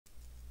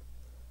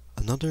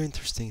Another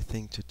interesting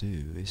thing to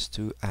do is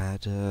to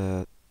add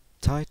a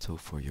title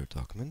for your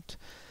document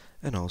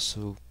and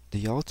also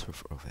the author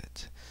of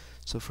it.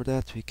 So for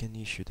that we can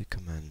issue the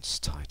commands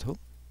title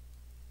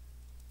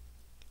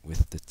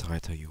with the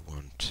title you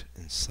want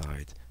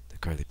inside the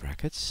curly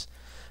brackets,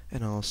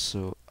 and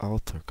also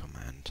author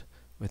command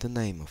with the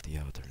name of the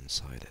author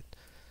inside it.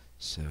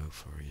 So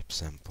for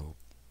example,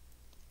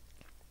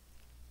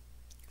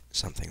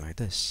 something like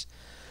this.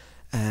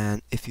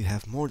 And if you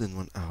have more than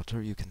one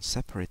author, you can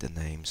separate the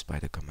names by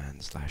the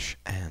command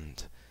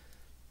 /and,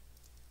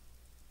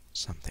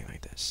 something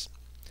like this,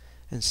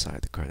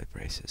 inside the curly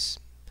braces.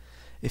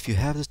 If you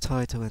have the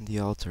title and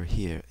the author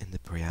here in the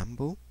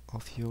preamble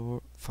of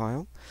your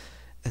file,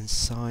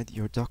 inside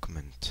your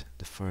document,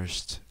 the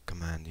first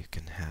command you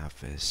can have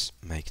is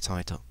make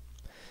title.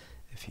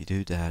 If you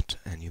do that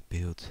and you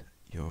build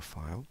your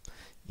file,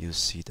 you'll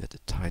see that the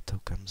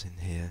title comes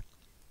in here,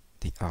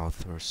 the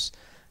authors,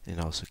 and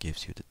it also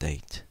gives you the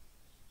date.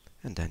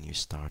 And then you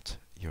start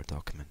your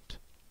document.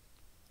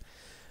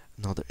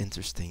 Another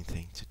interesting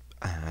thing to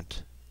add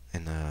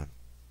in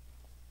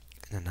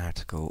an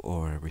article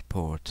or a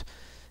report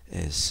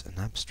is an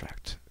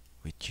abstract,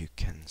 which you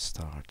can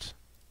start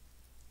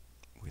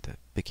with a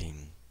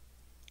begin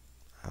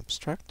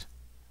abstract.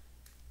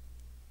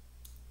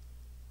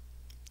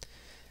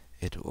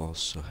 It will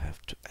also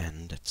have to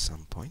end at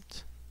some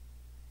point.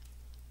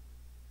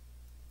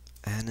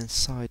 And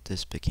inside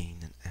this begin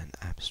and end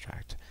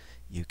abstract,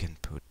 you can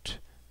put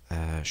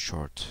a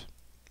short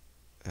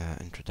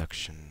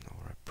introduction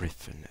or a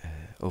brief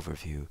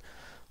overview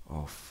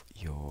of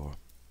your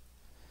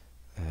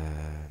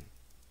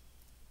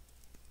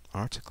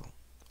article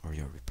or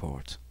your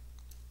report.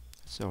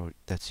 So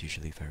that's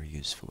usually very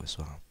useful as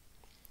well.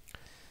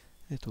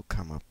 It will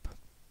come up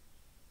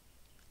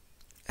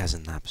as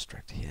an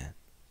abstract here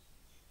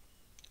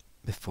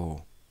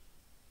before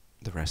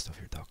the rest of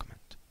your document.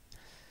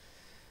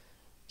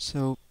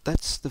 So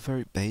that's the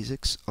very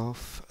basics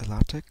of a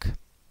LaTeX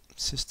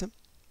system.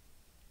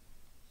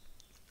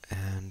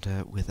 And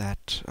with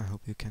that, I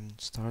hope you can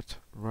start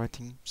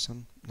writing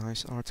some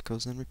nice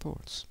articles and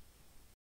reports.